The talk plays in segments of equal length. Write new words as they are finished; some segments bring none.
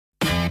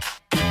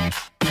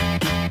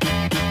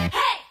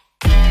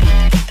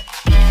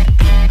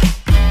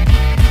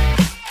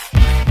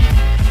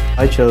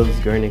I chose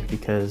Gurnick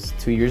because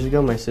 2 years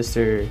ago my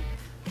sister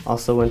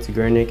also went to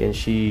Gurnick and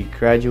she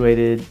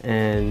graduated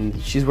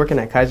and she's working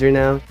at Kaiser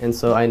now, and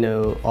so I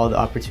know all the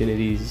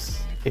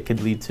opportunities it could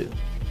lead to.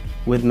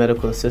 With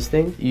medical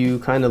assisting, you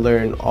kind of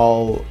learn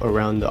all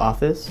around the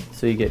office.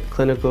 So you get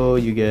clinical,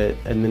 you get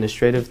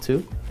administrative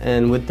too.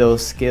 And with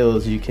those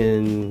skills, you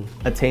can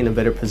attain a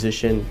better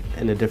position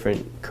and a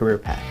different career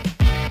path.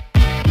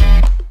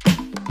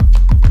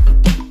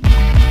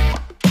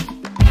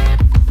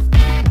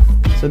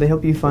 So they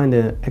help you find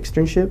an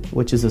externship,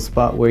 which is a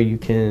spot where you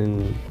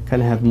can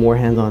kind of have more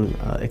hands-on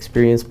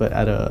experience, but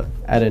at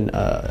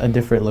a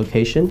different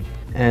location.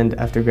 And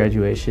after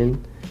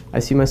graduation, I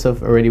see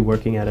myself already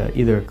working at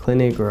either a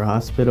clinic or a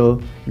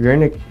hospital.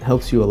 Gurnick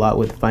helps you a lot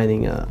with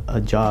finding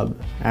a job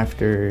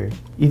after,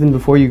 even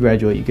before you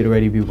graduate, you could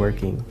already be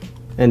working.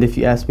 And if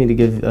you ask me to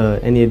give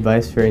any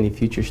advice for any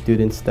future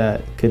students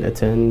that could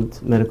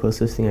attend medical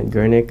assisting at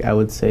Gurnick, I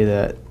would say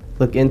that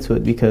look into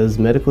it, because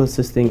medical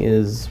assisting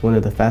is one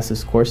of the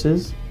fastest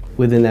courses.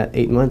 Within that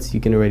 8 months, you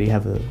can already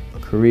have a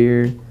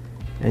career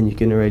and you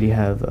can already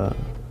have a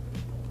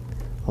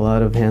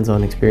lot of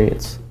hands-on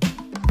experience.